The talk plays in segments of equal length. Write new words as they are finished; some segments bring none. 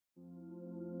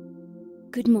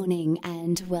Good morning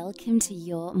and welcome to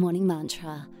your morning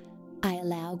mantra. I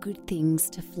allow good things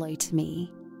to flow to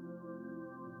me.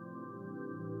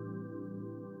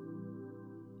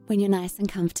 When you're nice and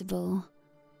comfortable,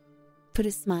 put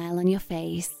a smile on your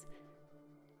face,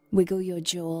 wiggle your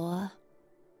jaw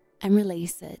and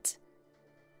release it.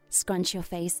 Scrunch your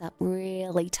face up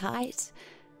really tight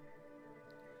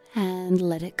and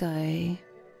let it go.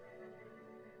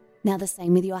 Now the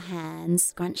same with your hands,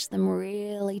 scrunch them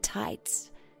really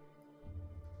tight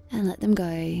and let them go.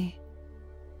 And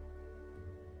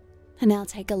now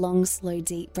take a long, slow,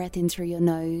 deep breath in through your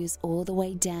nose, all the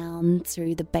way down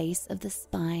through the base of the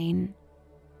spine.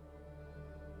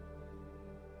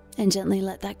 And gently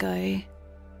let that go.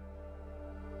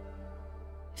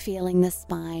 Feeling the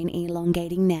spine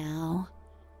elongating now,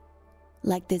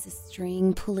 like there's a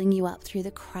string pulling you up through the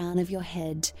crown of your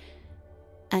head,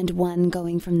 and one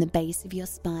going from the base of your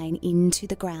spine into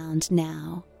the ground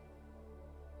now.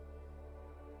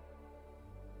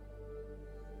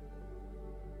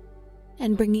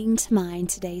 And bringing to mind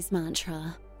today's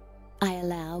mantra, I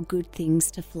allow good things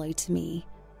to flow to me.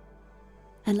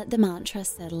 And let the mantra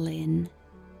settle in.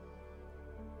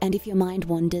 And if your mind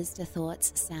wanders to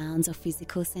thoughts, sounds, or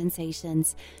physical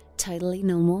sensations, totally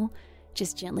normal,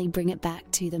 just gently bring it back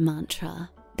to the mantra.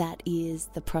 That is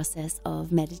the process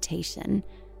of meditation.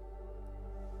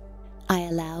 I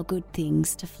allow good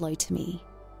things to flow to me.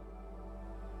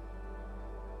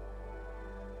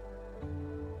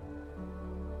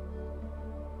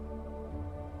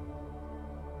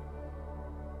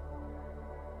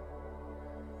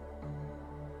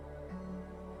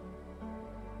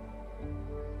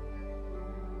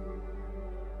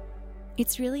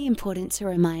 It's really important to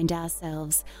remind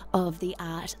ourselves of the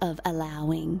art of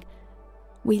allowing.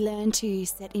 We learn to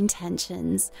set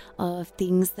intentions of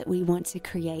things that we want to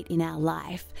create in our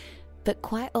life, but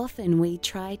quite often we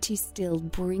try to still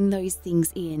bring those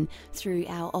things in through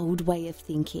our old way of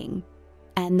thinking,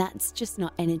 and that's just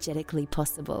not energetically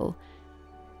possible.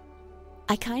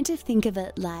 I kind of think of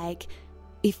it like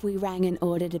if we rang and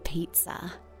ordered a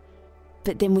pizza,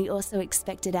 but then we also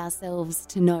expected ourselves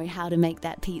to know how to make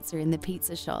that pizza in the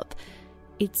pizza shop.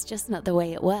 It's just not the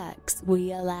way it works.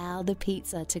 We allow the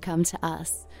pizza to come to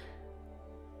us.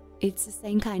 It's the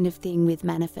same kind of thing with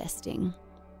manifesting.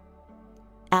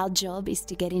 Our job is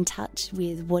to get in touch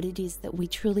with what it is that we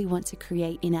truly want to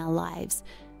create in our lives.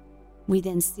 We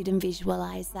then sit and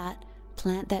visualize that,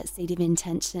 plant that seed of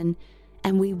intention,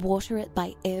 and we water it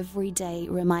by every day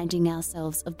reminding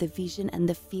ourselves of the vision and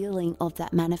the feeling of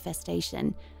that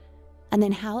manifestation. And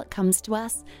then how it comes to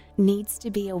us needs to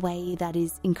be a way that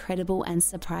is incredible and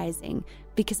surprising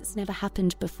because it's never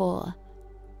happened before.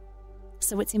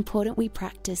 So it's important we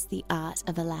practice the art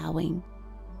of allowing.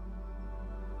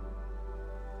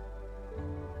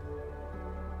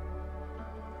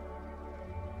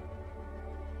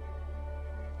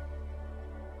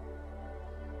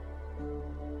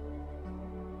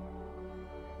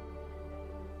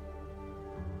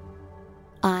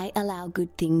 I allow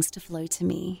good things to flow to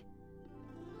me.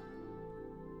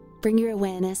 Bring your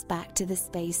awareness back to the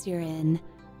space you're in.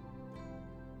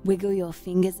 Wiggle your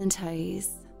fingers and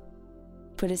toes.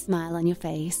 Put a smile on your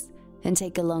face and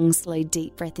take a long, slow,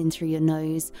 deep breath in through your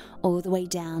nose all the way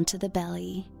down to the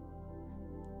belly.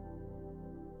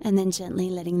 And then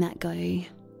gently letting that go.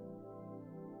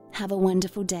 Have a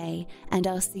wonderful day, and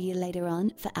I'll see you later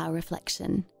on for our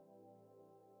reflection.